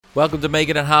Welcome to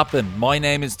Making It Happen. My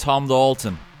name is Tom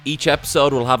Dalton. Each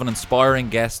episode will have an inspiring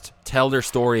guest tell their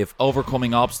story of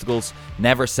overcoming obstacles,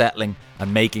 never settling,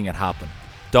 and making it happen.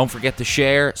 Don't forget to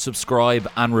share, subscribe,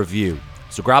 and review.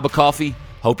 So grab a coffee.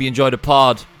 Hope you enjoy the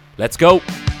pod. Let's go.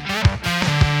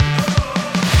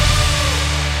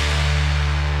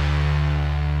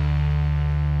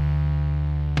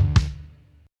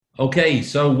 Okay,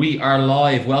 so we are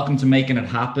live. Welcome to Making It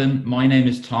Happen. My name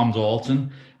is Tom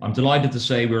Dalton. I'm delighted to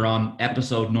say we're on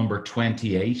episode number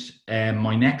 28.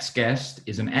 My next guest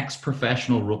is an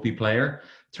ex-professional rugby player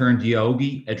turned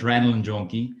yogi, adrenaline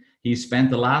junkie. He's spent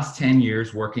the last 10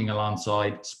 years working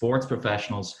alongside sports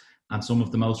professionals and some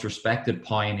of the most respected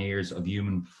pioneers of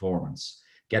human performance,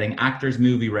 getting actors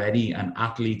movie ready and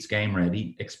athletes game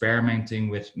ready, experimenting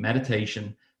with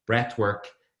meditation, breath work,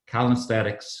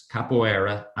 calisthenics,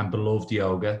 capoeira, and beloved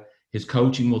yoga. His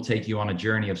coaching will take you on a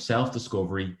journey of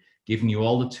self-discovery, giving you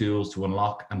all the tools to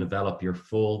unlock and develop your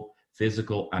full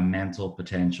physical and mental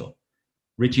potential.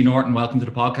 Richie Norton, welcome to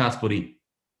the podcast, buddy.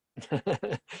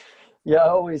 Yeah, I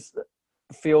always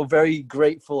feel very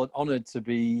grateful and honored to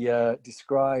be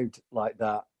described like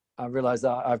that. I realize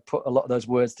that I've put a lot of those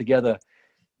words together,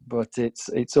 but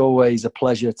it's always a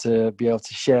pleasure to be able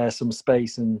to share some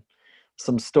space and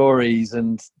some stories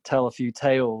and tell a few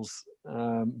tales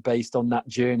based on that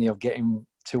journey of getting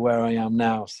to where I am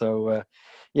now. So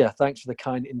yeah, thanks for the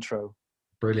kind intro.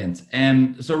 Brilliant.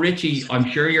 So Richie, I'm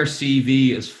sure your CV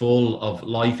is full of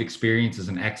life experiences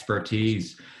and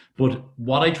expertise, but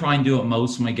what I try and do at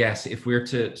most of my guests, if we're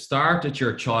to start at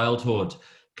your childhood,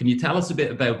 can you tell us a bit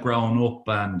about growing up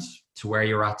and to where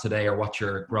you're at today, or what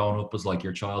your growing up was like,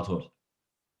 your childhood?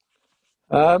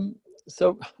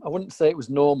 So I wouldn't say it was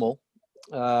normal.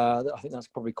 I think that's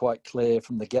probably quite clear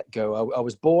from the get-go. I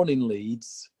was born in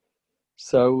Leeds,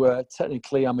 so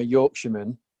technically I'm a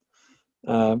Yorkshireman.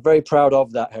 Very proud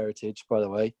of that heritage, by the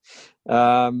way.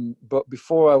 But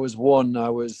before I was one, I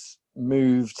was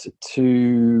moved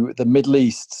to the Middle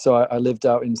East. So I lived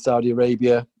out in Saudi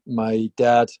Arabia. My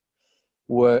dad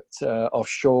worked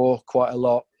offshore quite a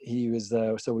lot. He was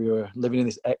so we were living in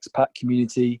this expat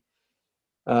community.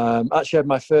 Actually had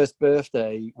my first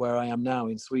birthday where I am now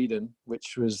in Sweden,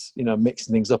 which was,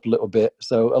 mixing things up a little bit.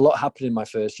 So a lot happened in my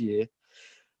first year.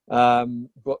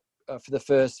 But for the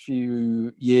first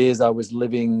few years, I was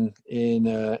living in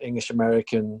English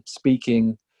American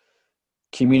speaking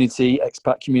community,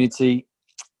 expat community,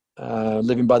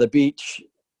 living by the beach.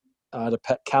 I had a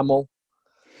pet camel,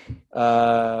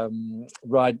 rode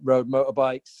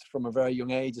motorbikes from a very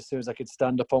young age. As soon as I could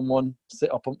stand up on one,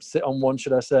 sit on one,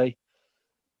 should I say,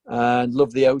 and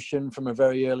loved the ocean from a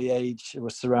very early age. I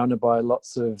was surrounded by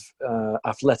lots of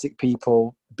athletic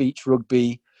people, beach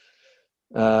rugby,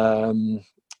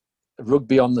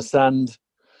 rugby on the sand,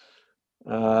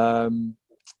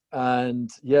 and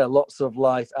yeah, lots of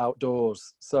life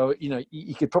outdoors. So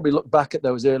you could probably look back at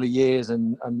those early years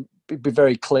and be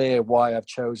very clear why I've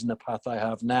chosen the path I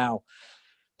have now,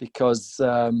 because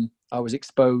I was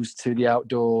exposed to the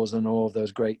outdoors and all of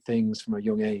those great things from a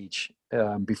young age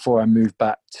before I moved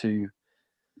back to,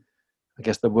 I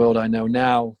guess, the world I know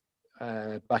now,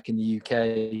 back in the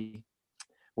UK,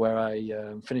 where I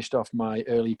finished off my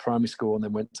early primary school and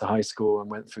then went to high school and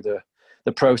went through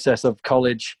the process of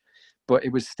college. But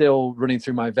it was still running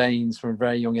through my veins from a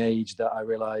very young age that I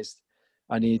realized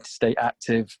I needed to stay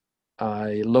active.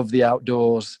 I love the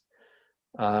outdoors.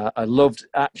 I loved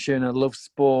action. I loved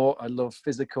sport. I loved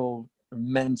physical and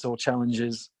mental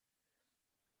challenges.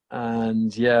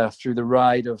 And yeah, through the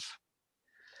ride of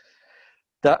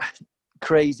that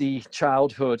crazy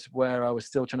childhood where I was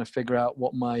still trying to figure out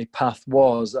what my path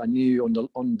was, I knew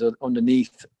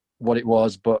underneath what it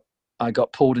was, but I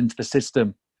got pulled into the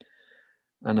system,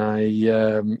 and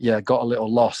I got a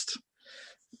little lost.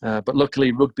 But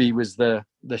luckily, rugby was the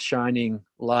shining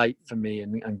light for me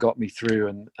and got me through,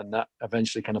 and that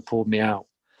eventually kind of pulled me out.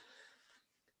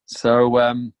 So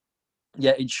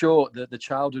in short, the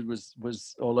childhood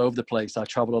was all over the place. I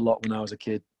traveled a lot when I was a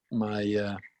kid.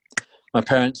 My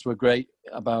parents were great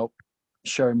about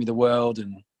showing me the world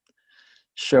and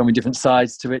showing me different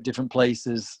sides to it, different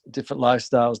places, different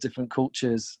lifestyles, different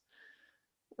cultures.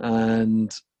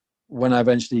 And when I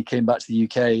eventually came back to the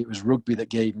UK, it was rugby that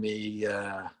gave me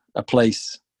a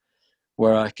place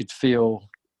where I could feel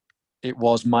it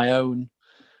was my own.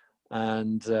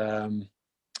 And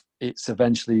it's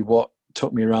eventually what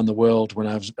took me around the world when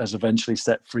I was eventually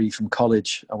set free from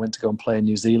college. I went to go and play in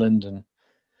New Zealand, and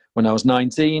when I was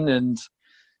 19, and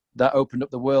that opened up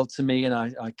the world to me, and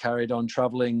I carried on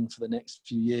traveling for the next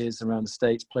few years around the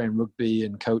States, playing rugby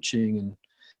and coaching, and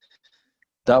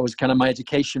that was kind of my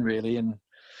education, really. And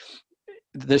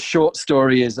the short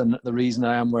story is, and the reason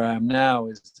I am where I am now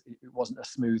is it wasn't a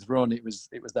smooth run. It was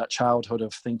that childhood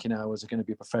of thinking I was going to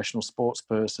be a professional sports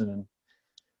person and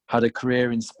had a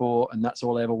career in sport, and that's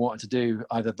all I ever wanted to do,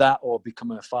 either that or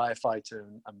become a firefighter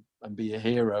and be a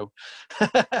hero.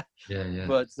 Yeah, yeah.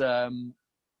 But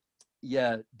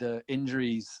yeah, the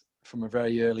injuries from a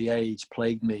very early age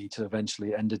plagued me to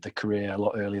eventually ended the career a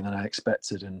lot earlier than I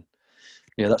expected. And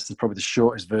yeah, that's probably the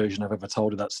shortest version I've ever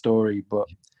told of that story. But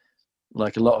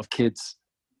like a lot of kids,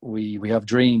 we have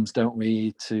dreams, don't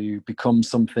we, to become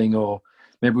something, or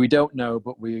maybe we don't know,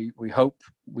 but we hope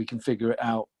we can figure it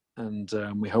out, and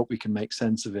we hope we can make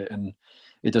sense of it. And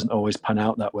it doesn't always pan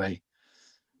out that way.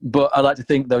 But I like to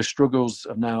think those struggles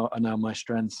are now my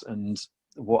strengths, and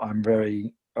what I'm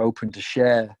very open to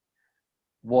share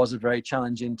was a very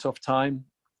challenging, tough time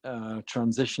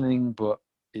transitioning, but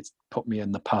it's put me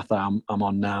in the path I'm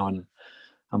on now, and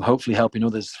I'm hopefully helping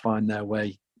others find their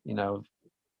way,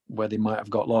 where they might have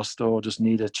got lost or just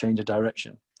need a change of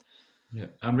direction. Yeah.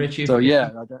 And Richie, So yeah,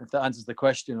 I don't know if that answers the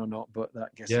question or not, but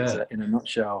that guess is yeah. in a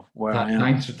nutshell where I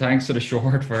am. Thanks for the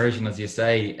short version, as you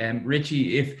say.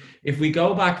 Richie, if we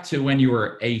go back to when you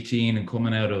were 18 and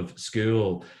coming out of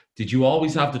school, did you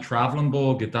always have the traveling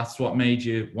bug? If that's what made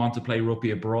you want to play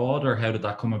rugby abroad, or how did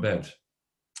that come about?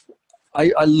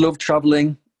 I love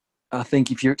traveling. I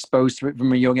think if you're exposed to it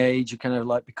from a young age, you kind of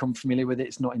like become familiar with it.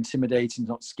 It's not intimidating,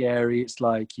 not scary. It's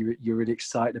like you're really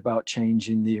excited about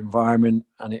changing the environment,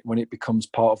 and when it becomes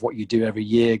part of what you do every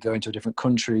year, going to a different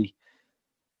country.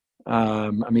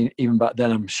 I mean, even back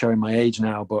then, I'm showing my age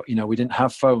now, but we didn't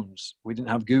have phones, we didn't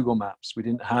have Google Maps, we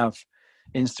didn't have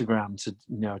Instagram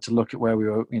to look at where we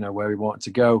were, where we wanted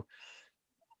to go.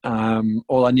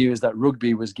 All I knew is that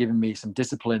rugby was giving me some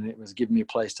discipline. It was giving me a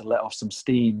place to let off some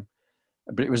steam,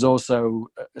 but it was also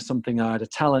something I had a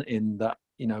talent in that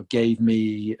gave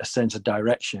me a sense of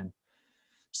direction.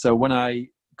 So when I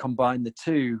combined the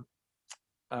two,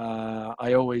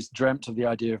 I always dreamt of the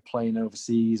idea of playing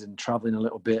overseas and traveling a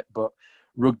little bit, but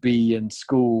rugby and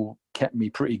school kept me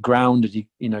pretty grounded.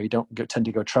 You don't tend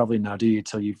to go traveling now, do you,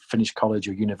 till you finish college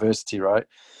or university, right?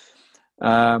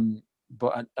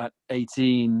 But at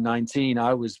 18, 19,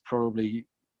 I was probably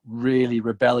really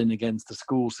rebelling against the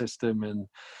school system and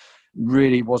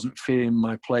really wasn't feeling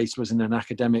my place was in an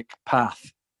academic path.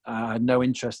 I had no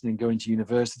interest in going to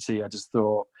university. I just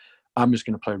thought, I'm just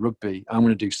going to play rugby. I'm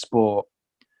going to do sport.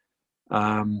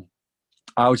 I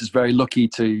was just very lucky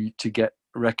to get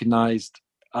recognized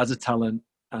as a talent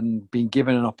and being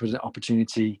given an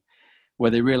opportunity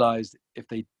where they realized if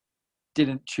they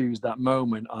didn't choose that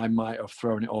moment, I might have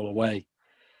thrown it all away.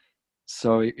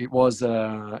 So it was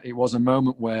a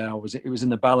moment where it was in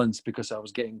the balance, because I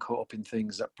was getting caught up in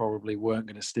things that probably weren't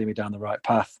going to steer me down the right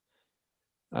path.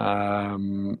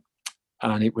 And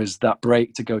it was that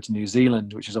break to go to New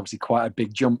Zealand, which is obviously quite a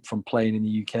big jump from playing in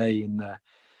the UK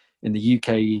in the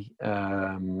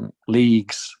UK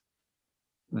leagues,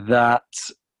 that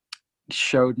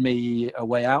showed me a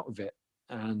way out of it.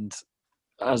 And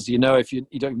as you know, if you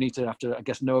don't need to have to, I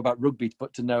guess, know about rugby,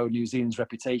 but to know New Zealand's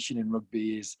reputation in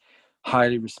rugby is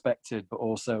highly respected, but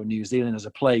also New Zealand as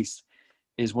a place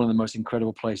is one of the most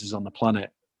incredible places on the planet.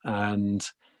 And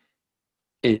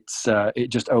it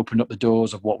just opened up the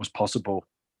doors of what was possible.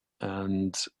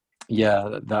 And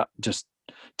yeah, that just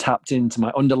tapped into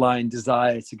my underlying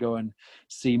desire to go and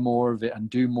see more of it and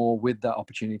do more with that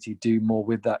opportunity, do more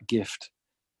with that gift.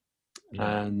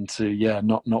 Yeah. And to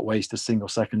not waste a single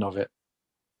second of it.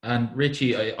 And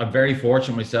Richie, I'm very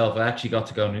fortunate myself. I actually got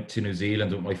to go to New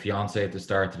Zealand with my fiance at the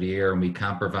start of the year, and we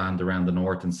camper vanned around the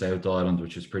North and South Island,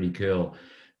 which was pretty cool.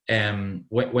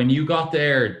 When you got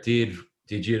there, did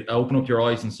you open up your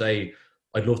eyes and say,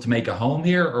 I'd love to make a home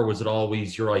here, or was it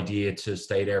always your idea to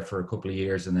stay there for a couple of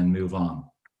years and then move on?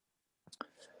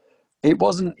 It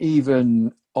wasn't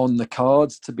even on the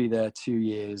cards to be there 2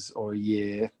 years or a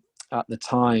year at the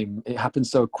time. It happened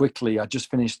so quickly. I just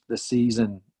finished the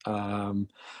season.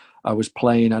 I was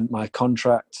playing, and my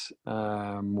contract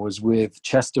was with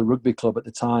Chester Rugby Club at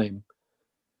the time.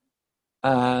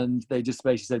 And they just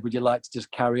basically said, would you like to just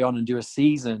carry on and do a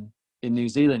season in New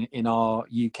Zealand in our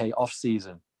UK off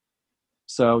season?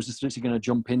 So I was just literally going to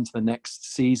jump into the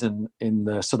next season in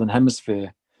the Southern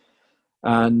Hemisphere.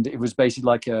 And it was basically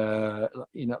like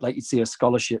like you'd see a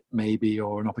scholarship maybe,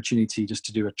 or an opportunity just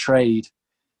to do a trade.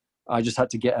 I just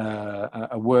had to get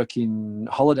a working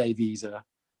holiday visa,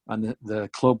 and the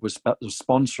club was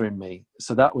sponsoring me.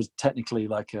 So that was technically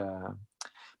like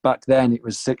back then it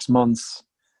was 6 months,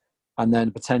 and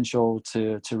then potential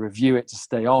to review it to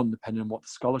stay on, depending on what the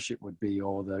scholarship would be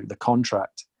or the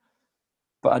contract.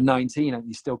 But at 19,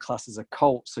 you're still classed as a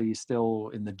colt, so you're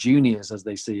still in the juniors, as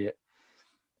they see it.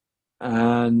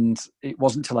 And it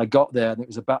wasn't until I got there that it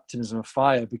was a baptism of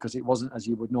fire, because it wasn't as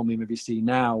you would normally maybe see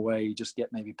now, where you just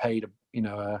get maybe paid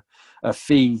a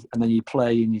fee and then you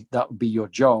play, and that would be your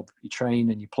job. You train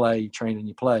and you play, you train and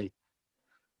you play.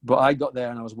 But I got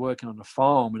there and I was working on a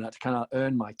farm and I had to kind of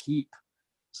earn my keep.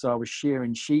 So I was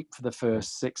shearing sheep for the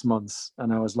first 6 months,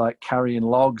 and I was like carrying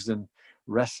logs and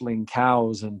wrestling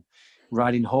cows and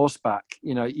riding horseback.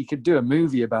 You could do a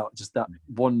movie about just that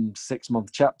 1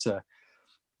 6-month chapter.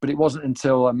 But it wasn't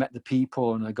until I met the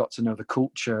people and I got to know the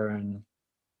culture, and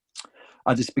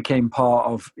I just became part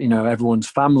of, everyone's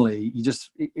family.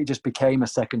 It just became a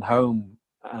second home.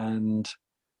 And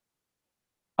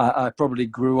I probably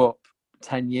grew up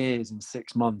 10 years in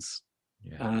 6 months.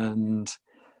 Yeah. And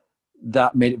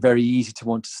that made it very easy to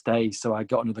want to stay. So I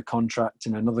got another contract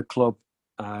in another club,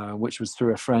 which was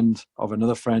through a friend of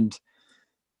another friend.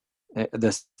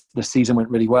 The season went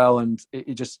really well, and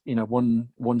it just,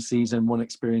 one season, one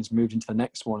experience moved into the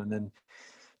next one. And then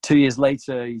 2 years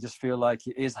later, you just feel like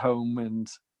it is home. And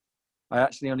I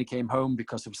actually only came home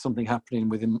because of something happening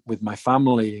with my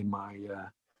family, in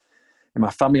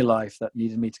my family life, that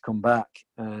needed me to come back.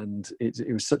 And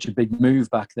it was such a big move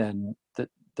back then that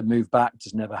the move back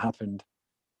just never happened.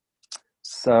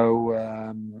 So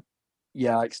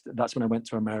that's when I went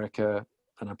to America,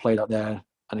 and I played out there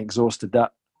and exhausted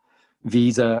that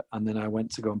visa, and then I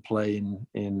went to go and play in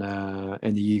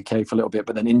the UK for a little bit,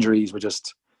 but then injuries were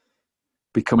just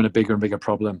becoming a bigger and bigger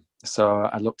problem. So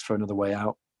I looked for another way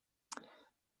out.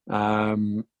 I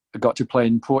got to play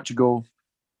in Portugal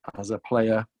as a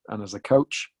player and as a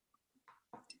coach,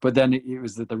 but then it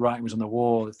was that the writing was on the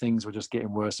wall, that things were just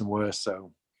getting worse and worse.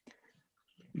 So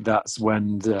that's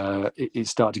when it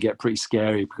started to get pretty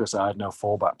scary, because I had no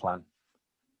fallback plan.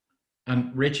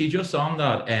 And Richie, just on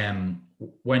that,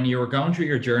 when you were going through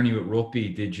your journey with rugby,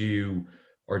 did you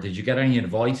get any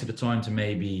advice at the time to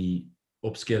maybe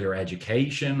upskill your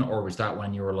education, or was that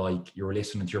when you were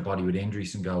listening to your body with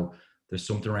injuries and go, there's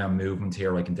something around movement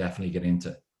here I can definitely get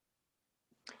into?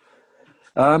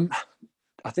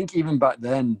 I think even back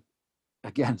then,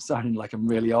 again, sounding like I'm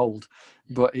really old,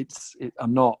 but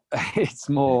I'm not. It's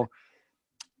more,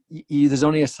 there's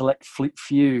only a select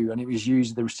few, and it was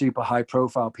usually the super high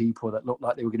profile people that looked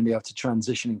like they were going to be able to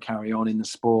transition and carry on in the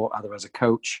sport, either as a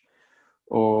coach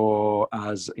or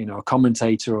as a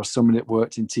commentator or someone that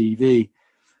worked in TV.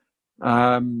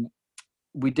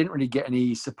 We didn't really get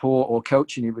any support or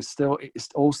coaching. It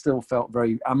all still felt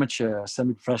very amateur,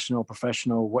 semi-professional,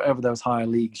 professional, whatever those higher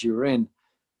leagues you were in.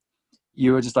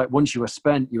 You were just like, once you were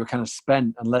spent, you were kind of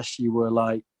spent, unless you were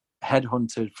like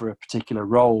headhunted for a particular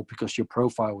role because your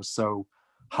profile was so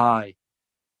high.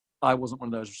 I wasn't one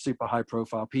of those super high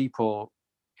profile people,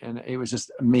 and it was just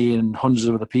me and hundreds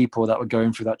of other people that were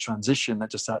going through that transition,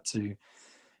 that just had to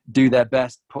do their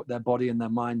best, put their body and their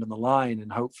mind on the line,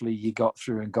 and hopefully you got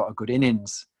through and got a good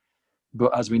innings.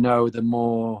 But as we know, the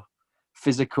more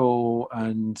physical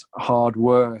and hard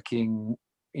working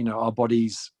our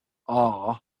bodies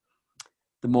are,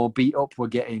 the more beat up we're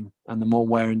getting, and the more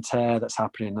wear and tear that's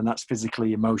happening. And that's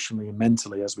physically, emotionally, and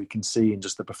mentally, as we can see in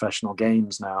just the professional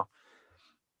games now.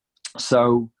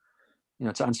 So,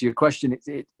 to answer your question,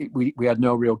 we had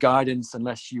no real guidance,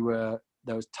 unless you were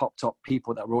those top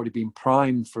people that were already being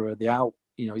primed for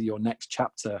your next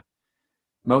chapter.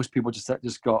 Most people just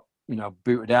got,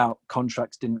 booted out.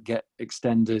 Contracts didn't get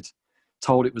extended,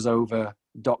 told it was over,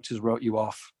 doctors wrote you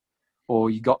off,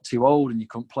 or you got too old and you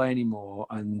couldn't play anymore.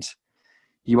 And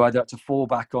you either had to fall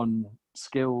back on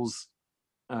skills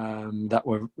that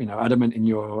were, adamant in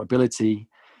your ability,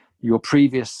 your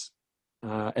previous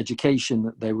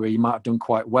education that you might have done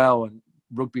quite well, and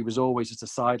rugby was always just a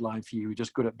sideline for you. You were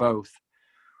just good at both.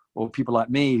 Or people like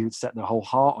me who'd set their whole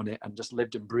heart on it and just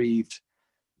lived and breathed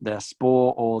their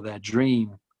sport or their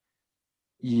dream.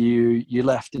 You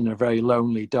left in a very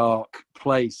lonely, dark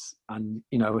place, and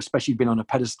especially being on a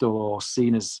pedestal or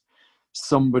seen as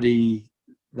somebody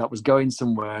that was going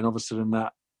somewhere, and all of a sudden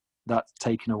that's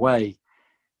taken away.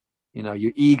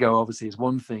 Your ego obviously is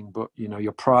one thing, but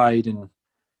your pride and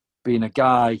being a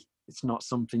guy, it's not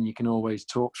something you can always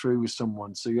talk through with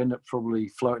someone. So you end up probably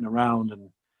floating around and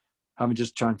having to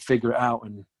just try and figure it out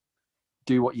and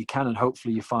do what you can, and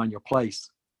hopefully you find your place.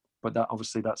 But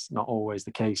that's not always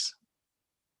the case.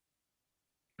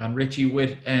 And Richie,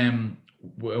 with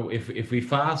if we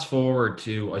fast forward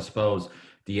to, I suppose,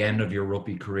 the end of your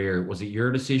rugby career, was it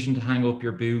your decision to hang up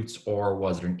your boots, or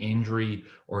was it an injury,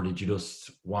 or did you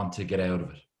just want to get out of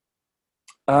it?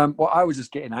 Well, I was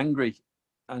just getting angry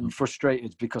and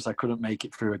frustrated because I couldn't make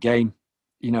it through a game.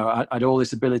 I had all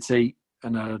this ability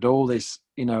and I had all this,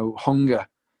 hunger,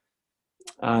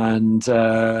 and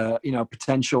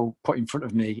potential put in front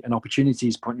of me and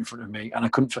opportunities put in front of me, and I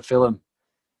couldn't fulfill them.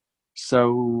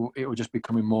 So it was just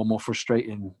becoming more and more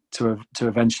frustrating to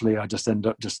eventually I just end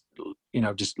up just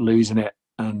losing it.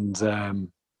 And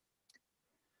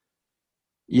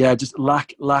just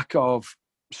lack of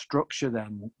structure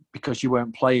then, because you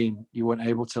weren't playing, you weren't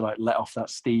able to like let off that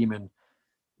steam and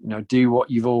do what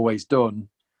you've always done,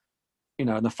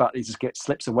 and the fact that it just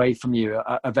slips away from you.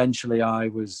 Eventually I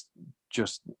was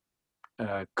just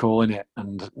calling it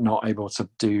and not able to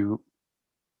do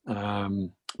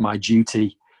my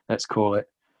duty, let's call it.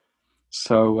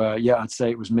 So I'd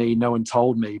say it was me. No one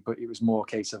told me, but it was more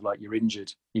a case of like, you're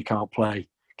injured, you can't play.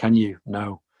 Can you?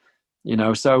 No.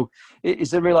 So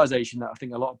it's a realization that I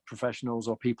think a lot of professionals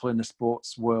or people in the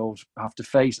sports world have to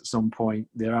face at some point.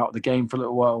 They're out of the game for a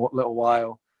little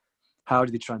while. How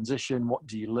do they transition? What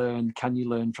do you learn? Can you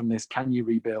learn from this? Can you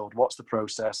rebuild? What's the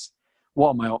process? What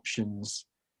are my options?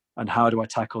 And how do I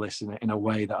tackle this in a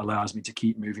way that allows me to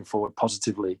keep moving forward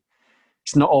positively?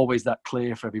 It's not always that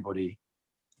clear for everybody.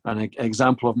 An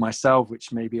example of myself,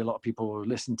 which maybe a lot of people who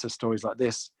listen to stories like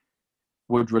this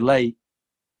would relate,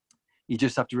 you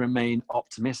just have to remain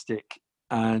optimistic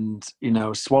and,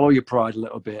 swallow your pride a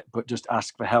little bit, but just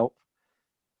ask for help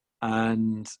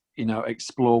and,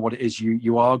 explore what it is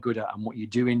you are good at and what you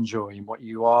do enjoy and what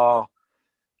you are,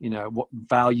 what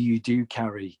value you do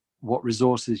carry, what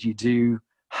resources you do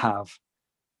have.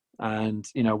 And,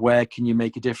 where can you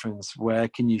make a difference? Where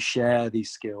can you share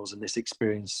these skills and this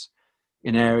experience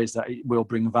in areas that it will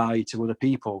bring value to other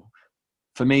people?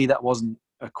 For me, that wasn't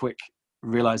a quick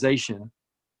realization.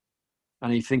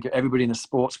 And you think of everybody in the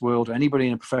sports world or anybody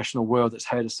in a professional world that's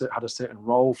had a certain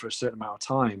role for a certain amount of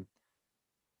time,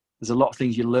 there's a lot of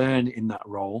things you learn in that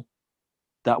role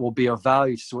that will be of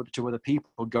value to other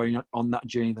people going on that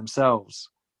journey themselves,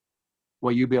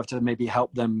 where you'll be able to maybe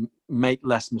help them make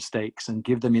less mistakes and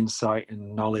give them insight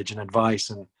and knowledge and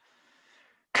advice and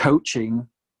coaching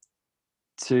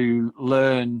to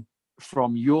learn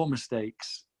from your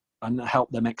mistakes and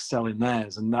help them excel in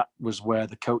theirs. And that was where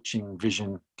the coaching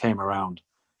vision came around.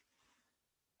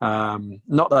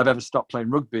 Not that I've ever stopped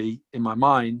playing rugby in my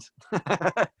mind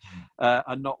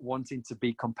and not wanting to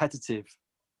be competitive.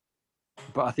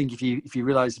 But I think if you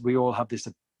realize we all have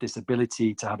this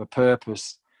ability to have a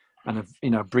purpose and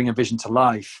bring a vision to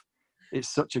life, it's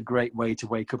such a great way to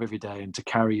wake up every day and to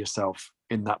carry yourself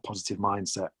in that positive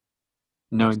mindset,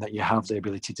 knowing that you have the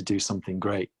ability to do something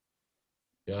great.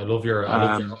 Yeah, I love your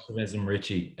optimism,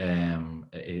 Richie.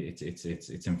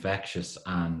 It's infectious.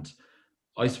 And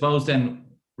I suppose then,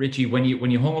 Richie, when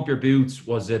you hung up your boots,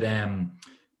 was there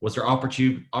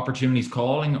opportunities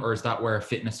calling, or is that where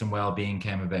fitness and well-being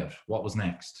came about? What was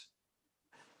next?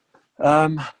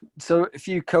 So a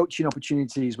few coaching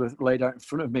opportunities were laid out in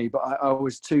front of me, but I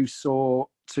was too sore,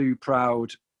 too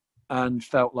proud, and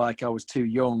felt like I was too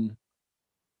young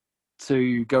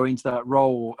to go into that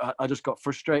role. I just got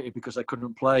frustrated because I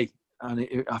couldn't play, and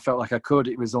I felt like I could.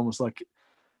 It was almost like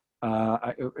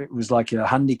it was like a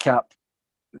handicap,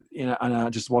 and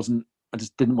I just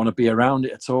didn't want to be around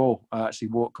it at all. I actually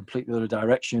walked completely the other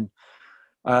direction.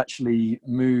 I actually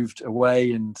moved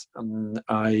away, and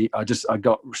I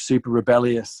got super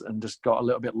rebellious and just got a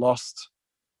little bit lost.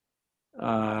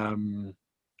 I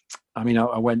went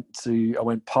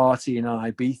partying in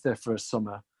Ibiza for a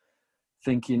summer,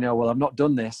 thinking, well, I've not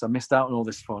done this. I missed out on all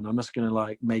this fun. I'm just going to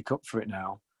like make up for it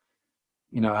now.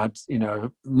 I had,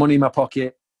 money in my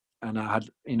pocket, and I had,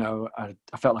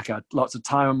 I felt like I had lots of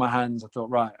time on my hands. I thought,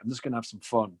 right, I'm just going to have some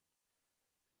fun.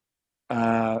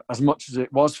 As much as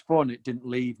it was fun, it didn't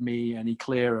leave me any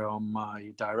clearer on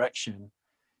my direction.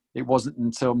 It wasn't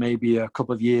until maybe a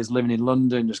couple of years living in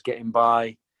London, just getting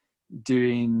by,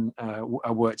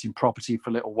 I worked in property for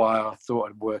a little while. I thought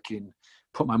I'd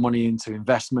put my money into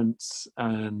investments,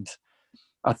 and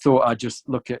I thought I'd just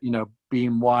look at,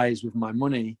 being wise with my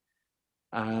money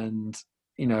and,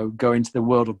 go into the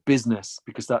world of business,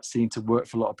 because that seemed to work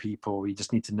for a lot of people. You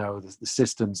just need to know the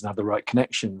systems and have the right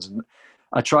connections. And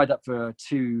I tried that for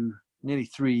nearly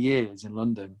 3 years in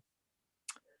London,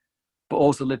 but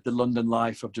also lived the London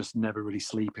life of just never really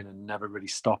sleeping and never really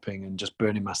stopping and just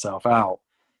burning myself out.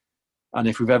 And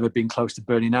if we've ever been close to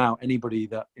burning out, anybody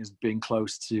that has been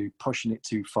close to pushing it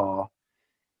too far,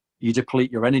 you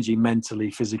deplete your energy mentally,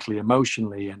 physically,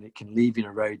 emotionally, and it can leave you in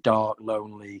a very dark,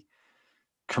 lonely,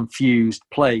 confused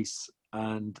place.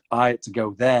 And I had to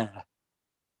go there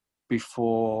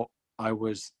before I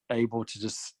was able to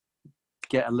just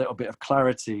get a little bit of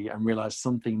clarity and realize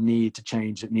something needed to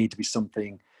change. It needed to be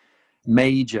something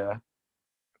major.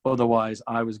 Otherwise,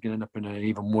 I was going to end up in an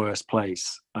even worse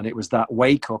place. And it was that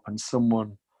wake up and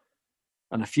someone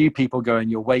and a few people going,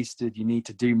 you're wasted, you need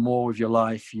to do more with your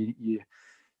life,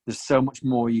 there's so much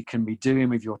more you can be doing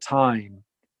with your time.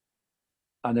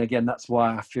 And again, that's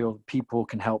why I feel people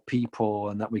can help people,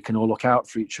 and that we can all look out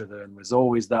for each other. And there's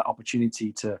always that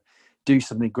opportunity to do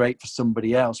something great for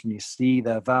somebody else when you see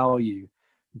their value,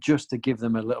 just to give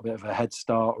them a little bit of a head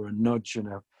start or a nudge and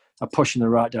a push in the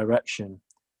right direction.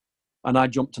 And I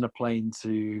jumped on a plane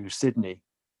to Sydney.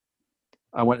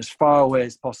 I went as far away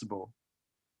as possible.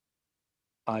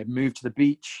 I moved to the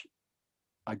beach.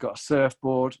 I got a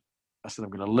surfboard. I said,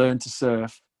 I'm going to learn to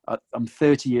surf. I'm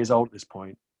 30 years old at this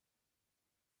point.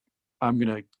 I'm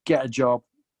going to get a job.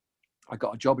 I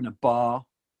got a job in a bar.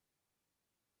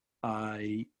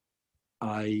 I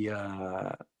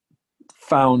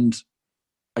found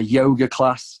a yoga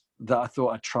class that I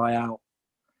thought I'd try out.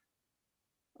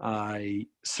 I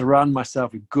surround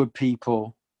myself with good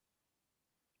people,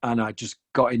 and I just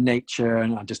got in nature,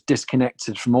 and I just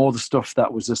disconnected from all the stuff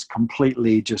that was just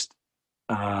completely just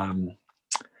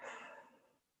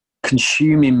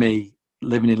consuming me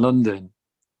living in London.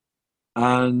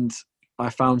 And I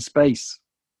found space.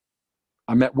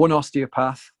 I met one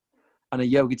osteopath and a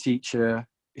yoga teacher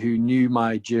who knew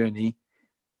my journey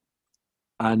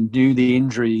and knew the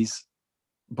injuries,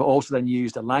 but also then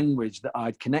used a language that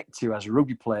I'd connect to as a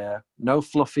rugby player. No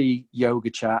fluffy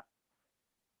yoga chat,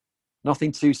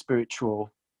 nothing too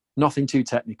spiritual, nothing too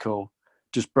technical.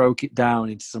 Just broke it down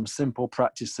into some simple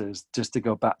practices just to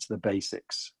go back to the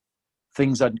basics.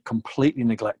 Things I'd completely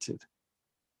neglected.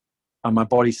 And my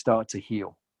body started to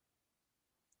heal.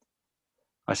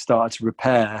 I started to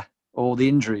repair all the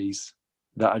injuries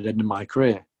that I'd had in my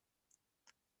career.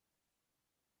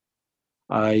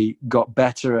 I got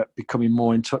better at becoming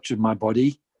more in touch with my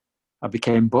body. I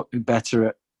became better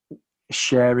at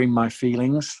sharing my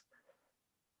feelings,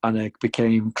 and I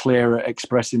became clearer at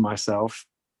expressing myself.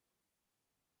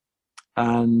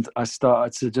 And I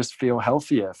started to just feel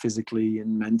healthier physically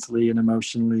and mentally and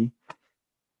emotionally.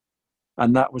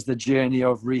 And that was the journey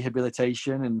of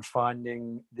rehabilitation and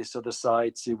finding this other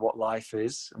side to what life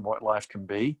is and what life can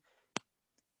be.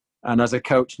 And as a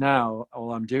coach now,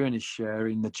 all I'm doing is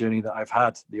sharing the journey that I've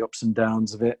had, the ups and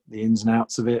downs of it, the ins and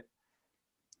outs of it.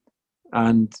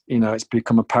 And, you know, it's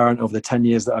become apparent over the 10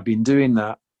 years that I've been doing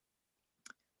that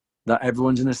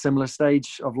everyone's in a similar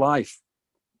stage of life.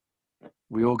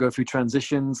 We all go through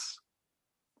transitions.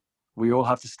 We all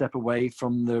have to step away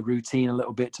from the routine a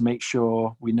little bit to make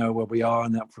sure we know where we are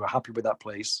and that we're happy with that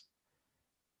place,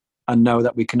 and know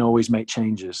that we can always make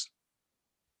changes.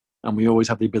 And we always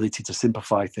have the ability to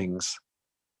simplify things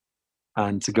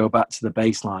and to go back to the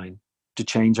baseline, to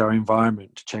change our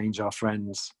environment, to change our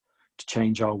friends, to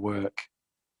change our work,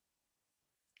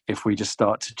 if we just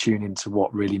start to tune into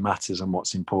what really matters and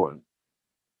what's important.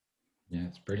 Yeah,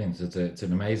 it's brilliant. It's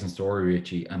an amazing story,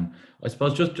 Richie. And I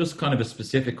suppose just kind of a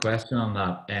specific question on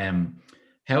that.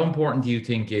 How important do you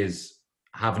think is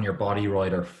having your body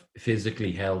right or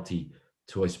physically healthy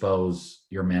to, I suppose,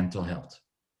 your mental health?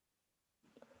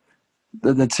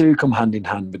 The two come hand in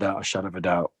hand without a shadow of a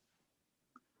doubt.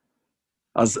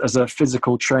 As a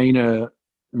physical trainer,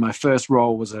 my first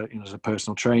role was as a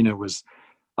personal trainer was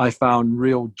I found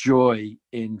real joy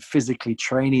in physically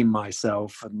training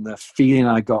myself, and the feeling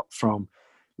I got from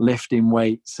lifting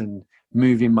weights and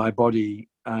moving my body,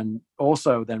 and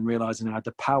also then realizing I had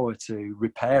the power to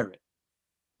repair it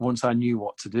once I knew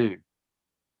what to do.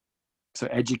 So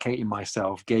educating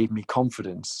myself gave me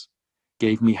confidence,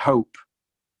 gave me hope.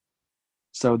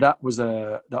 So that was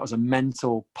a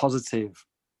mental positive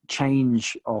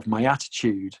change of my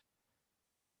attitude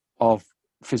of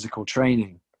physical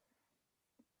training.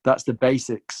 That's the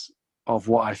basics of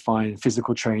what I find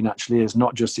physical training actually is.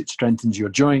 Not just it strengthens your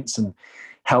joints and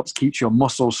helps keep your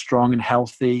muscles strong and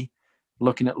healthy,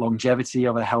 looking at longevity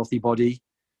of a healthy body,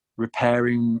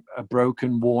 repairing a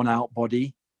broken, worn out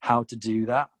body, how to do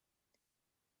that.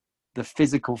 The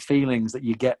physical feelings that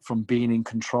you get from being in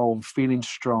control, feeling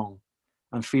strong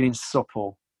and feeling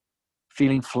supple,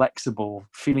 feeling flexible,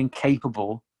 feeling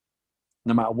capable,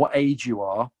 no matter what age you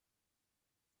are,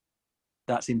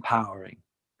 that's empowering.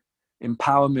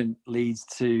 Empowerment leads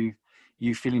to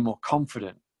you feeling more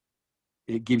confident.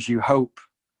 It gives you hope.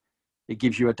 It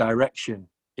gives you a direction.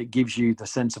 It gives you the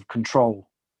sense of control.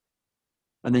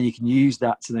 And then you can use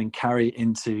that to then carry it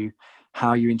into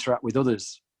how you interact with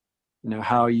others, you know,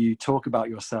 how you talk about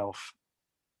yourself,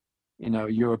 you know,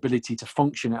 your ability to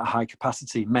function at a high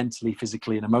capacity mentally,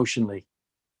 physically, and emotionally.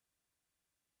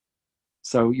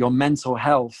 So your mental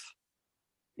health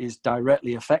is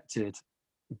directly affected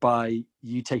by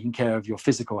you taking care of your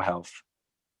physical health.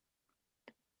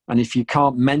 And if you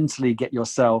can't mentally get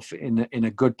yourself in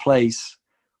a good place,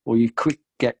 or you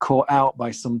get caught out by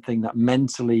something that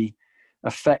mentally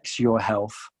affects your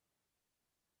health,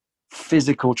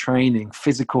 physical training,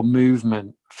 physical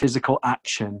movement, physical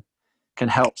action can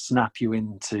help snap you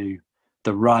into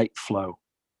the right flow.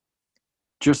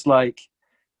 Just like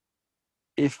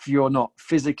if you're not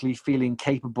physically feeling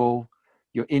capable,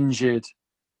 you're injured,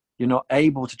 you're not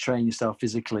able to train yourself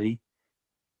physically,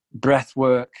 breath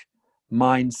work,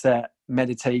 mindset,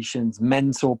 meditations,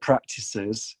 mental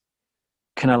practices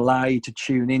can allow you to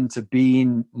tune into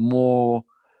being more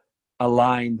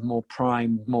aligned, more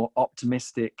primed, more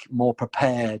optimistic, more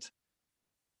prepared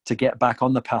to get back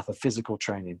on the path of physical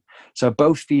training. So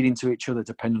both feed into each other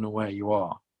depending on where you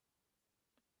are.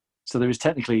 So there is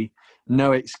technically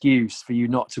no excuse for you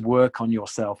not to work on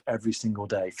yourself every single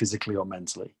day, physically or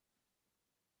mentally.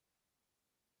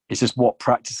 It's just what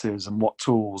practices and what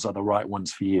tools are the right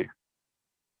ones for you.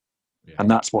 Yeah. And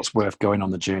that's what's worth going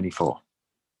on the journey for.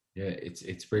 Yeah,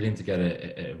 it's brilliant to get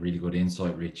a really good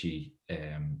insight, Richie,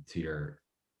 to your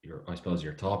I suppose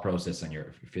your thought process and your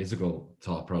physical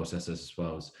thought processes, I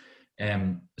suppose.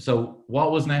 So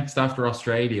what was next after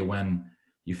Australia when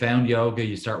you found yoga,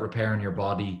 you start repairing your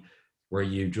body? Were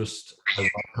you just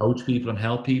coach people and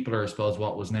help people, or I suppose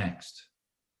what was next?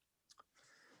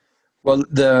 Well,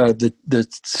 the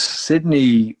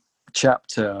Sydney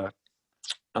chapter,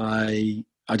 I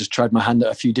just tried my hand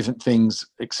at a few different things,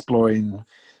 exploring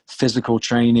physical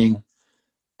training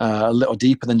a little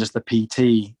deeper than just the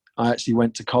PT. I actually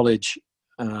went to college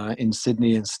in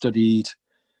Sydney and studied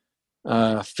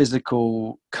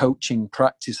physical coaching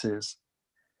practices,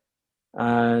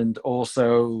 and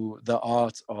also the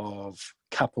art of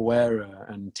capoeira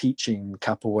and teaching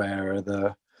capoeira,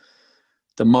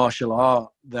 the martial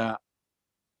art that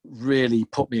really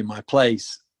put me in my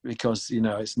place, because, you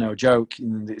know, it's no joke.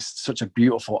 It's such a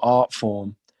beautiful art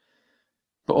form,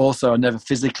 but also I've never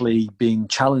physically been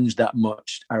challenged that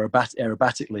much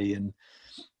aerobatically,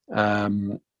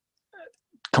 and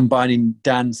combining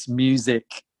dance,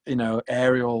 music, you know,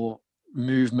 aerial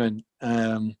movement.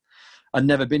 I'd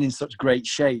never been in such great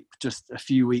shape just a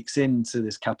few weeks into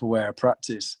this capoeira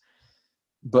practice.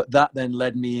 But that then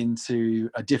led me into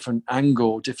a different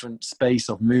angle, different space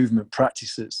of movement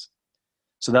practices.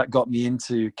 So that got me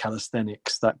into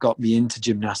calisthenics, that got me into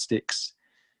gymnastics,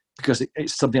 because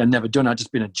it's something I'd never done. I'd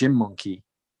just been a gym monkey,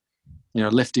 you know,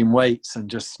 lifting weights and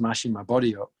just smashing my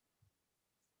body up.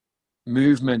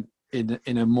 Movement in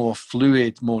a more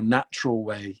fluid, more natural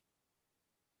way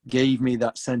gave me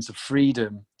that sense of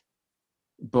freedom,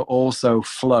 but also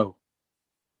flow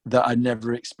that I'd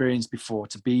never experienced before,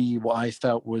 to be what I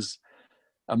felt was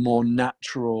a more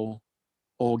natural,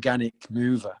 organic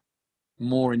mover,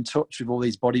 more in touch with all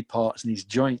these body parts and these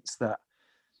joints that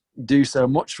do so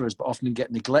much for us, but often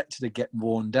get neglected and get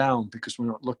worn down because we're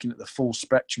not looking at the full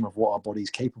spectrum of what our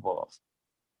body's capable of.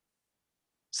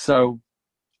 So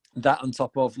that, on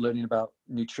top of learning about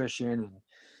nutrition and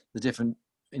the different,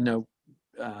 you know,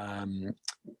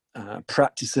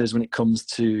 practices when it comes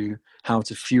to how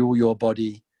to fuel your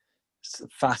body,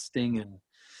 fasting and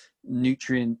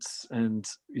nutrients, and,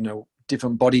 you know,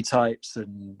 different body types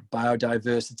and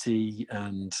biodiversity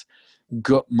and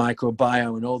gut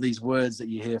microbiome and all these words that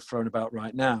you hear thrown about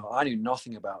right now. I knew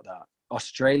nothing about that.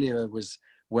 Australia was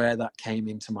where that came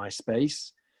into my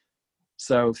space.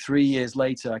 So 3 years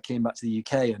later, I came back to the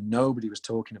UK and nobody was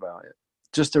talking about it.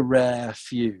 Just a rare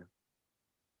few.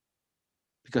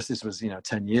 Because this was,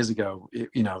 10 years ago,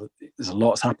 there's a lot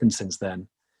that's happened since then.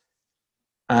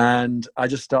 And I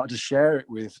just started to share it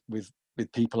with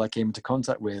people I came into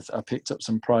contact with. I picked up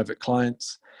some private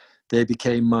clients. They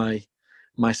became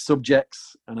my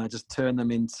subjects, and I just turned them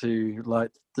into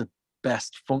like the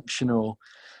best functional,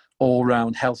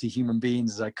 all-round healthy human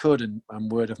beings as I could,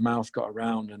 and word of mouth got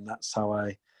around, and that's how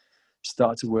I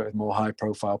started to work with more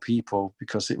high-profile people,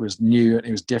 because it was new and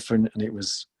it was different and it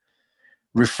was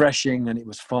refreshing and it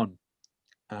was fun.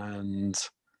 And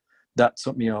that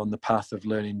took me on the path of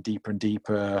learning deeper and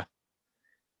deeper.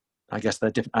 I guess there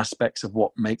are different aspects of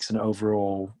what makes an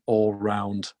overall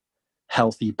all-round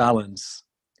healthy balance.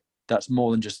 That's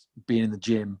more than just being in the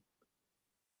gym,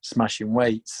 smashing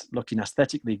weights, looking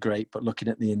aesthetically great, but looking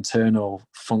at the internal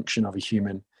function of a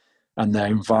human and their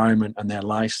environment and their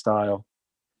lifestyle.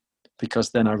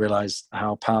 Because then I realized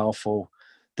how powerful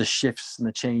the shifts and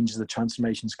the changes, the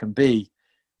transformations can be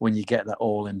when you get that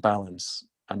all in balance.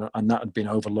 And that had been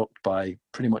overlooked by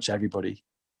pretty much everybody.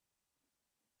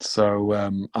 So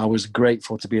I was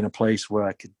grateful to be in a place where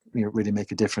I could, really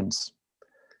make a difference.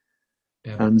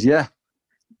 Yeah. And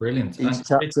brilliant. Each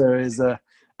chapter is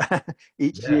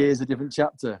each year is a different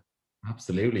chapter.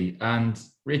 Absolutely. And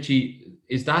Richie,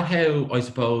 is that how I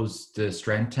suppose the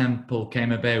Strength Temple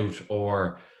came about?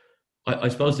 Or I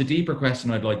suppose the deeper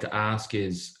question I'd like to ask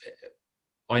is,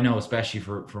 I know especially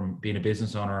from being a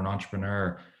business owner and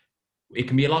entrepreneur, it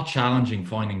can be a lot challenging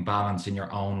finding balance in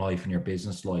your own life and your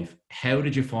business life. How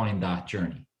did you find that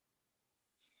journey?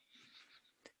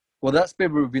 Well, that's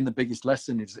been the biggest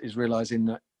lesson, is realizing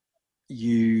that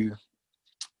you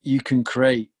you can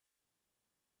create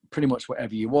pretty much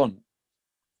whatever you want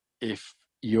if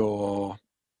you're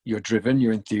driven,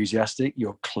 you're enthusiastic,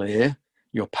 you're clear,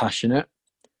 you're passionate.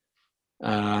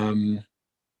 I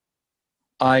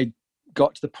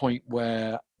got to the point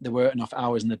where there weren't enough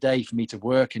hours in the day for me to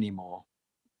work anymore.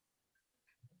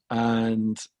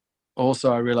 And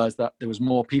also I realized that there was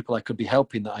more people I could be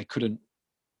helping that I couldn't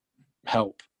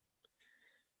help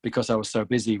because I was so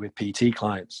busy with PT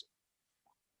clients.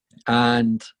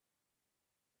 And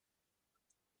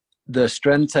the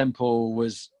Strength Temple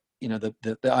was, the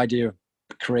idea of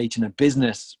creating a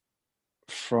business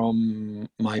from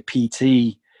my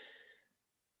PT,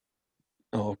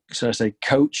 or so I say,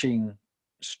 coaching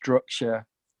structure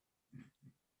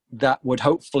that would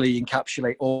hopefully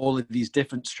encapsulate all of these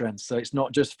different strengths. So it's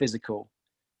not just physical,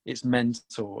 it's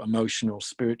mental, emotional,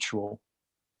 spiritual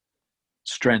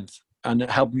strength, and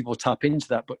helping people tap into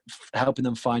that, but helping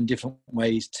them find different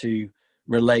ways to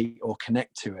relate or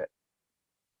connect to it.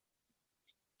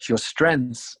 So your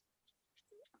strengths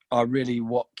are really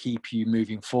what keep you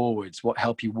moving forwards, what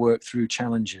help you work through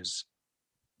challenges,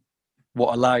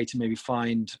 what allow you to maybe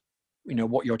find,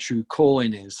 what your true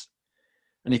calling is.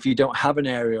 And if you don't have an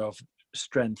area of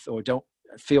strength or don't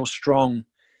feel strong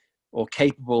or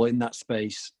capable in that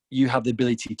space, you have the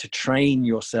ability to train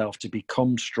yourself to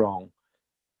become strong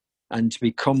and to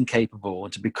become capable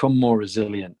and to become more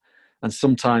resilient. And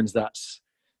sometimes that's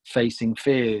facing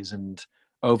fears and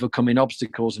overcoming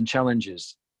obstacles and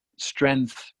challenges.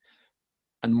 Strength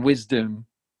and wisdom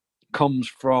comes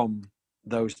from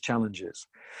those challenges.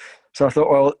 So I thought,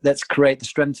 well, let's create the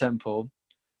Strength Temple,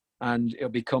 and it'll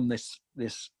become this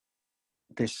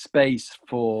space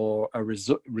for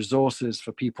resources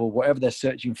for people, whatever they're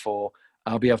searching for.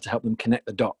 I'll be able to help them connect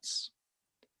the dots.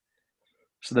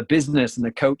 So the business and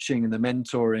the coaching and the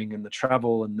mentoring and the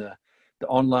travel and the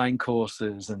online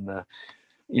courses and the,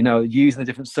 using the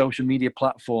different social media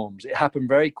platforms, it happened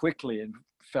very quickly and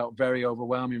felt very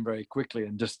overwhelming very quickly,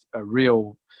 and just a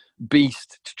real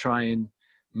beast to try and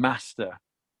master.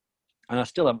 And I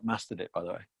still haven't mastered it, by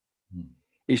the way.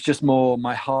 It's just more,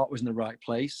 my heart was in the right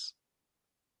place.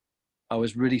 I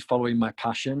was really following my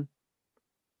passion.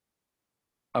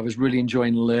 I was really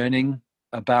enjoying learning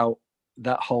about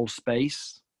that whole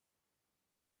space.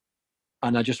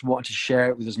 And I just wanted to share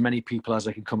it with as many people as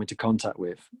I could come into contact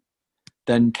with.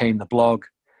 Then came the blog,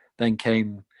 then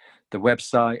came the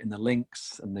website and the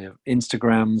links and the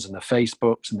Instagrams and the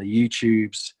Facebooks and the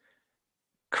YouTubes,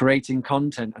 creating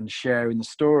content and sharing the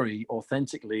story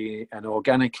authentically and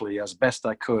organically as best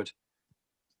I could,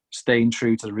 staying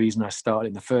true to the reason I started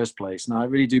in the first place. And I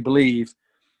really do believe,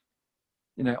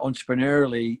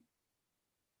 entrepreneurially,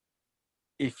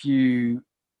 if you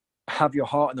have your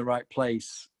heart in the right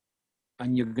place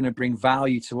and you're going to bring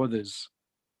value to others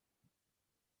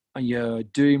and you're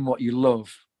doing what you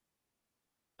love,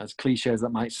 as cliche as that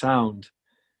might sound,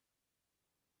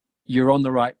 you're on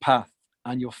the right path,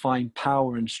 and you'll find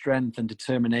power and strength and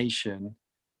determination.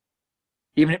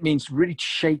 Even if it means really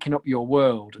shaking up your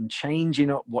world and changing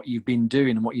up what you've been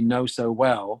doing and what you know so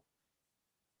well,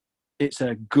 it's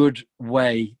a good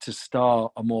way to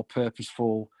start a more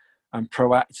purposeful and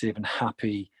proactive and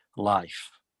happy life.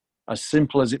 As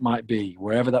simple as it might be,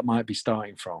 wherever that might be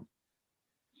starting from.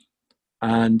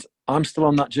 And I'm still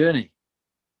on that journey.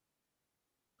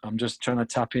 I'm just trying to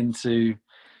tap into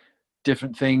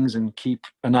different things and keep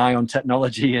an eye on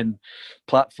technology and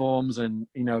platforms, and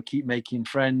keep making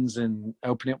friends and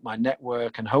opening up my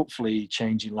network and hopefully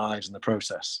changing lives in the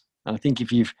process. And I think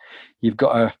if you've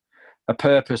got a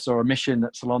purpose or a mission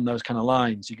that's along those kind of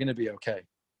lines, you're going to be okay.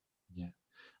 Yeah.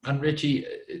 And Richie,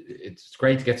 it's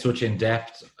great to get such in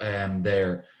depth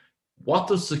there. What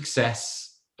does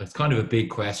success, it's kind of a big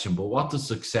question, but what does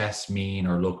success mean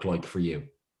or look like for you?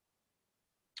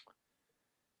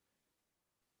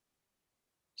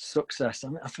 Success. I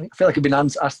mean, I feel like I've been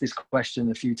asked this question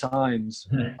a few times.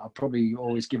 I'll probably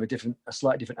always give a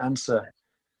slightly different answer.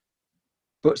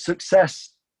 But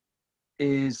success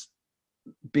is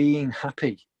being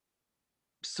happy.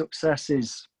 Success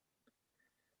is,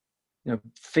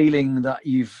 feeling that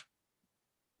you've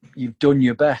done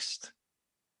your best.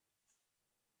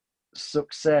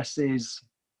 Success is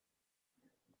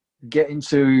getting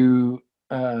to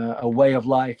a way of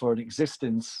life or an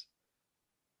existence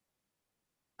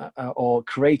or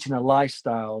creating a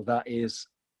lifestyle that is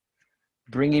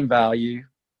bringing value,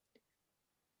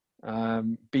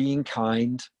 being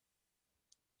kind,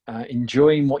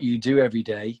 enjoying what you do every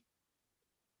day,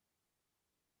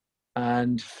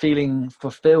 and feeling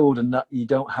fulfilled, and that you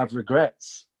don't have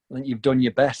regrets, that you've done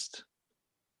your best.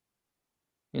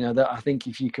 That I think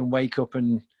if you can wake up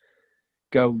and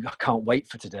go, I can't wait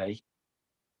for today.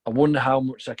 I wonder how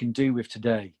much I can do with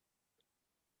today.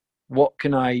 How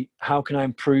can I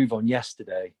improve on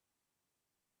yesterday?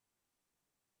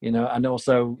 And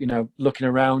also, looking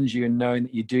around you and knowing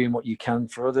that you're doing what you can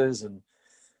for others and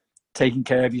taking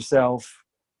care of yourself,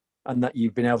 and that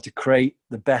you've been able to create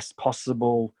the best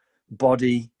possible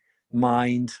body,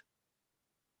 mind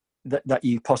that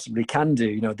you possibly can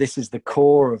do. This is the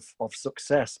core of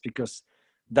success, because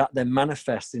that then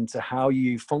manifests into how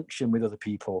you function with other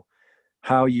people,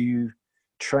 how you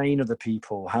train other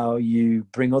people, how you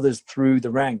bring others through the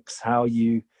ranks, how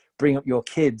you bring up your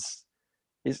kids.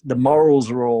 The morals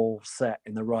are all set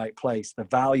in the right place. The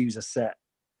values are set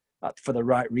for the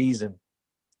right reason.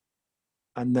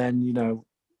 And then,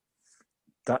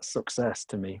 that's success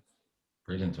to me.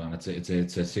 Brilliant, man.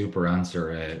 It's a super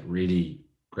answer. A really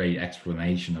great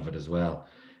explanation of it as well.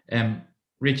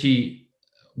 Richie,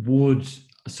 would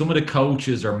some of the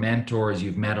coaches or mentors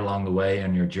you've met along the way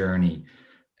on your journey,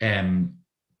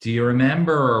 do you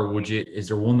remember, or is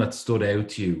there one that stood out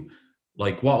to you?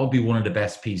 Like, what would be one of the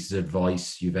best pieces of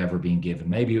advice you've ever been given?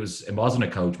 Maybe it wasn't a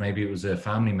coach, maybe it was a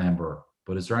family member,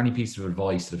 but is there any piece of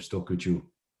advice that have stuck with you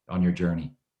on your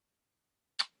journey?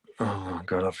 Oh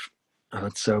God, I've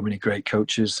had so many great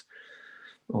coaches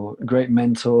or great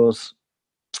mentors.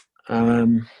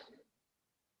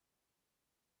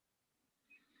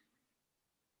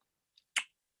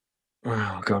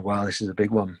 Oh God, wow, this is a big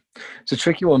one. It's a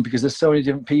tricky one, because there's so many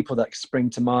different people that spring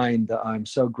to mind that I'm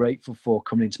so grateful for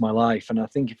coming into my life. And I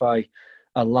think if I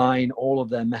align all of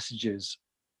their messages,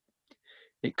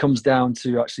 it comes down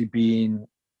to actually being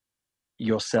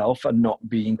yourself and not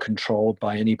being controlled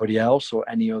by anybody else or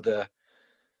any other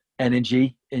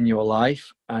energy in your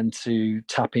life, and to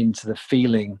tap into the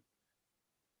feeling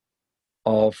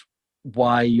of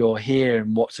why you're here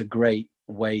and what's a great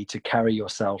way to carry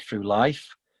yourself through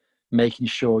life, making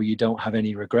sure you don't have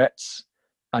any regrets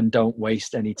and don't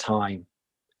waste any time.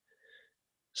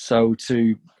 So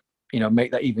to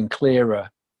make that even clearer,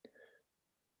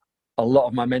 a lot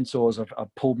of my mentors have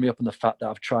pulled me up on the fact that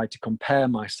I've tried to compare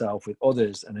myself with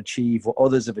others and achieve what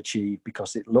others have achieved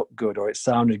because it looked good or it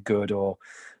sounded good or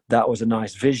that was a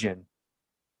nice vision.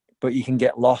 But you can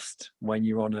get lost when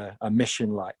you're on a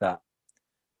mission like that.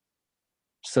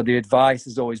 So the advice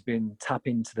has always been tap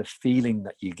into the feeling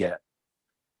that you get.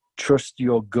 Trust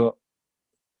your gut.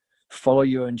 Follow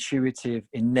your intuitive,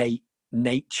 innate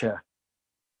nature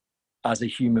as a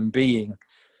human being.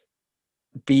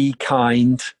 Be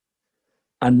kind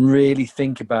and really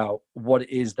think about what it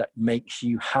is that makes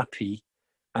you happy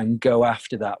and go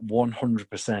after that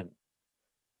 100%.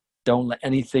 Don't let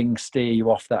anything steer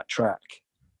you off that track.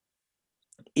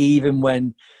 Even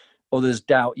when others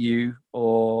doubt you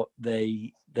or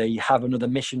they have another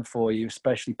mission for you,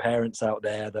 especially parents out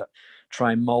there that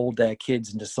try and mold their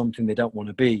kids into something they don't want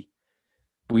to be.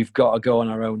 We've got to go on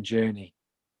our own journey.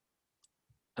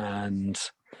 And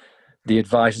the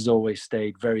advice has always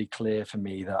stayed very clear for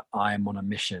me that I am on a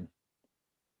mission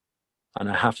and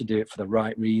I have to do it for the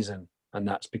right reason. And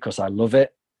that's because I love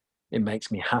it. It makes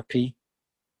me happy.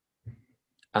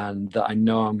 And that I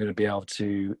know I'm going to be able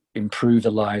to improve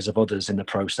the lives of others in the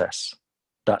process.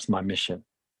 That's my mission.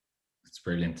 It's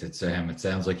brilliant. It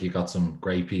sounds like you got some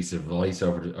great piece of advice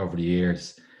over the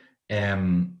years.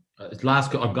 I'm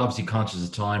obviously conscious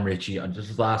of time, Richie.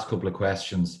 Just the last couple of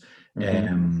questions.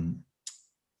 Mm-hmm.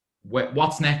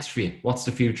 What's next for you? What's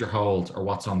the future hold, or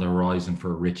what's on the horizon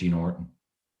for Richie Norton?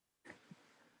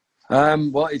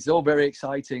 Well, it's all very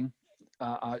exciting.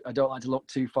 I don't like to look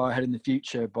too far ahead in the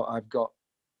future, but I've got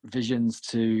visions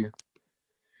to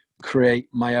create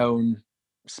my own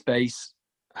space,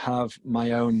 have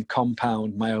my own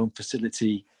compound, my own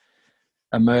facility,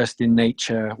 immersed in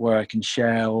nature, where I can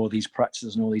share all these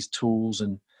practices and all these tools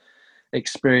and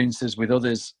experiences with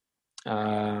others.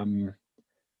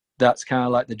 That's kind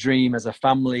of like the dream, as a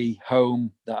family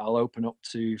home that I'll open up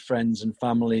to friends and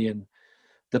family and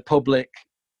the public,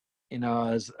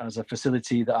 as a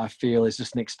facility that I feel is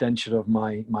just an extension of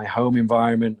my home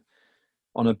environment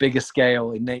on a bigger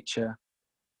scale in nature.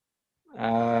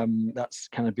 That's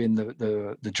kind of been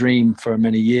the dream for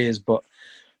many years, but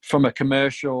from a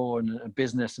commercial and a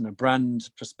business and a brand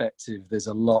perspective, there's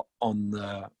a lot on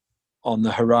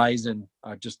the horizon.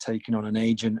 I've just taken on an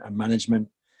agent and management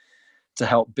to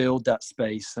help build that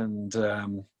space. And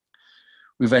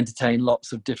we've entertained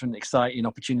lots of different exciting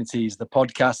opportunities. The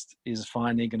podcast is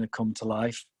finally going to come to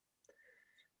life,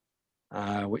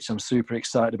 which I'm super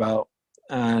excited about.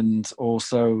 And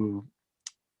also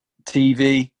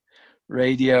TV,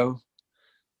 radio,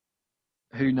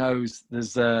 who knows?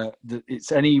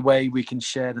 It's any way we can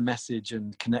share the message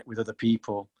and connect with other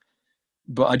people.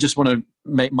 But I just want to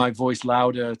make my voice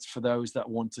louder for those that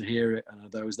want to hear it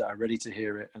and those that are ready to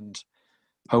hear it, and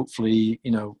hopefully,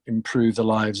 improve the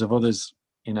lives of others,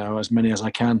 as many as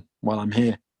I can while I'm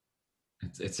here.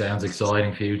 It sounds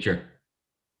exciting future.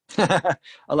 I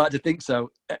like to think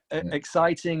so.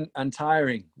 Exciting and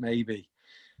tiring, maybe.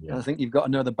 Yeah. And I think you've got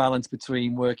to know the balance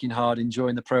between working hard,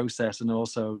 enjoying the process, and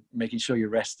also making sure you're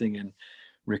resting and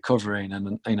recovering.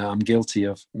 And I'm guilty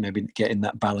of maybe getting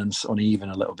that balance uneven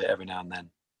a little bit every now and then.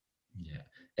 Yeah.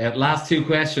 Last two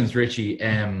questions, Richie.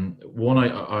 One,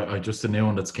 I just a new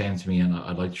one that's came to me, and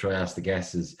I'd like to try to ask the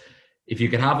guests is, if you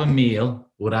could have a meal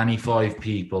with any 5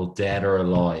 people, dead or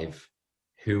alive,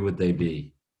 who would they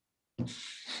be?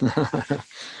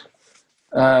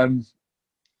 Well,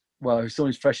 if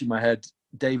someone's fresh in my head,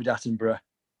 David Attenborough,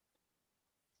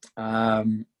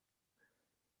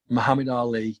 Muhammad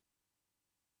Ali,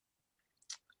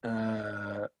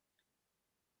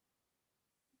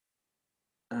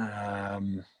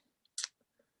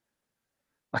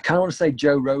 I kind of want to say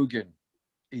Joe Rogan.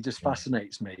 He just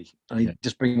fascinates me, and he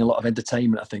just brings a lot of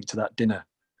entertainment, I think, to that dinner.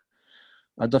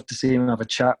 I'd love to see him have a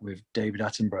chat with David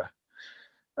Attenborough.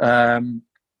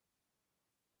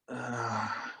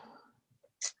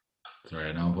 Sorry,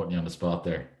 I know I'm putting you on the spot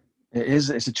there.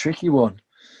 It's a tricky one.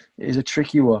 It is a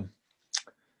tricky one.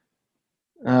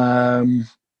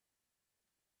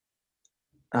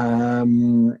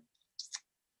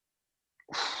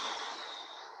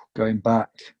 Going back.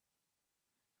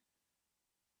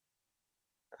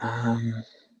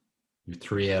 You're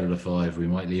 3 out of the 5. We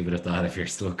might leave it at that if you're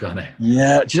stuck on it.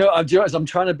 Yeah, do you know, I'm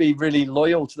trying to be really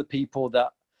loyal to the people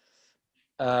that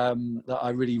that I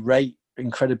really rate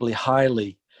incredibly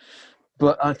highly.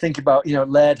 But I think about,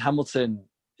 Laird Hamilton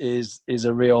is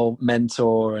a real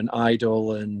mentor and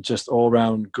idol and just all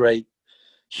round great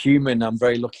human. I'm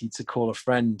very lucky to call a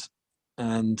friend,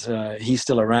 and he's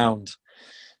still around.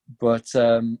 But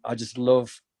I just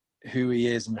love who he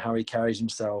is and how he carries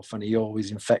himself, and he always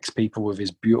infects people with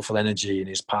his beautiful energy and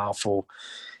his powerful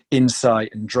insight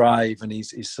and drive, and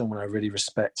he's someone I really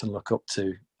respect and look up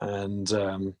to.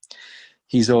 And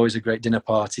he's always a great dinner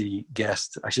party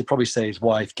guest. I should probably say his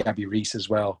wife, Gabby Reese, as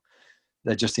well.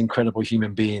 They're just incredible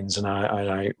human beings, and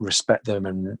I respect them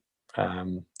and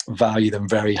value them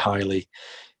very highly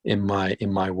in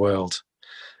my world.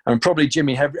 And probably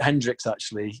Jimi Hendrix,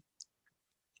 actually.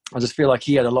 I just feel like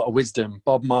he had a lot of wisdom.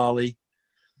 Bob Marley,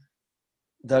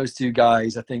 those two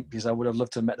guys, I think, because I would have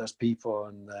loved to have met those people,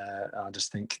 and I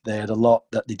just think they had a lot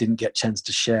that they didn't get a chance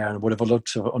to share, and I would have loved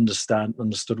to have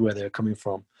understood where they were coming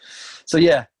from. So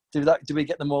yeah, do we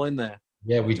get them all in there?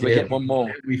 Yeah, we did. We get one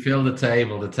more. We fill the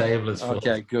table. The table is full.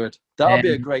 Okay, good. That'll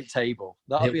be a great table.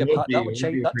 That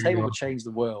table would change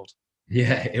the world.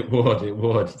 Yeah, it would. It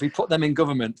would. If we put them in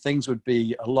government, things would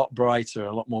be a lot brighter,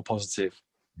 a lot more positive.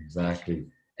 Exactly.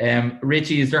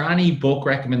 Richie, is there any book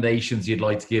recommendations you'd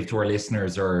like to give to our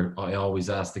listeners, or I always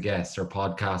ask the guests, or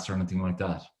podcasts or anything like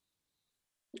that?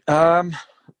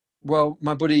 Well,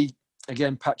 my buddy,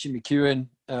 again, Patrick McKeown,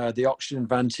 The Oxygen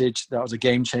Advantage, that was a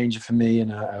game changer for me,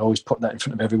 and I always put that in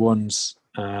front of everyone's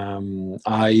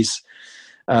eyes.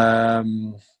 Let's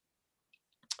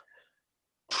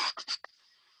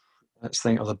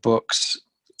think of the books.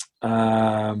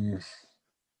 The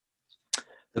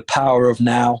Power of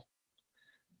Now.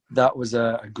 That was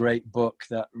a great book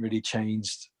that really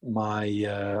changed my,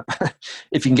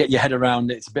 if you can get your head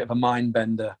around it, it's a bit of a mind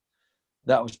bender.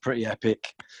 That was pretty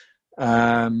epic.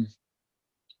 Breath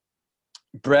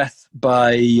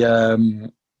by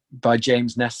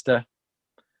James Nestor.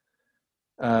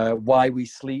 Why We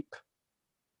Sleep.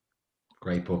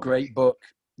 Great book. Great book.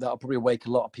 That'll probably wake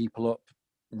a lot of people up.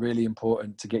 Really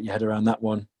important to get your head around that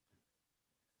one.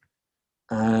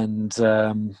 And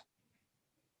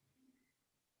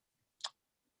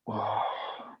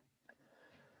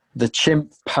The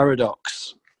Chimp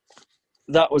Paradox.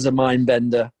 That was a mind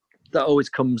bender. That always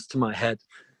comes to my head.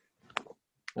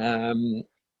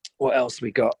 What else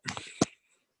we got?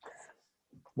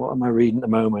 What am I reading at the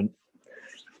moment?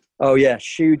 Oh yeah,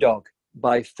 Shoe Dog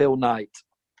by Phil Knight.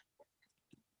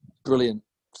 Brilliant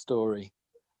story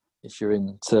if you're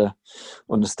into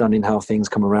understanding how things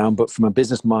come around, but from a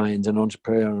business mind and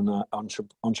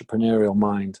entrepreneurial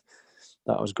mind,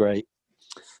 that was great.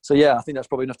 So yeah, I think that's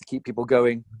probably enough to keep people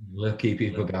going. We'll keep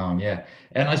people going, yeah.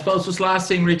 And I suppose just last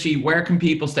thing, Richie, where can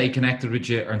people stay connected with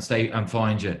you and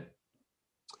find you?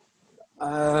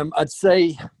 I'd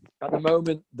say at the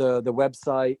moment the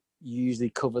website usually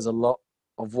covers a lot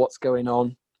of what's going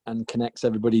on and connects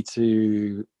everybody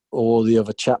to all the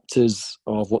other chapters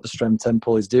of what the Strength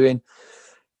Temple is doing.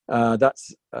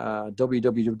 That's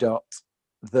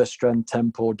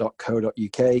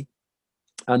www.thestrengthtemple.co.uk,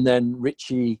 and then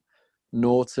Richie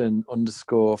Norton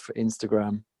 _ for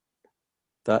Instagram.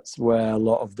 That's where a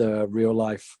lot of the real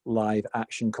life live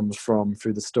action comes from,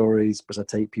 through the stories, because I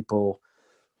take people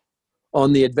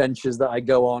on the adventures that I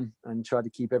go on and try to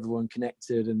keep everyone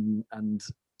connected and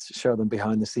show them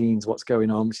behind the scenes what's going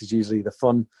on, which is usually the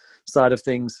fun side of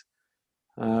things.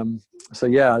 So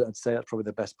yeah, I'd say that's probably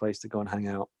the best place to go and hang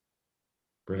out.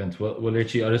 Brilliant. Well,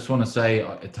 Richie, I just want to say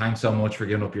thanks so much for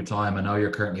giving up your time. I know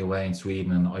you're currently away in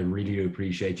Sweden, and I really do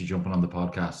appreciate you jumping on the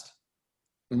podcast.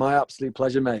 My absolute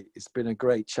pleasure, mate. It's been a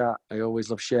great chat. I always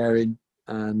love sharing,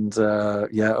 and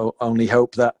only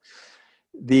hope that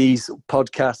these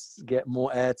podcasts get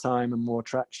more airtime and more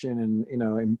traction, and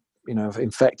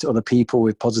infect other people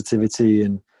with positivity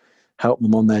and help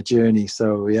them on their journey.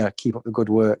 So yeah, keep up the good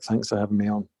work. Thanks for having me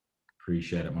on.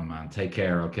 Appreciate it, my man. Take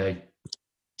care. Okay.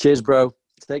 Cheers, bro.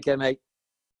 Take care, mate.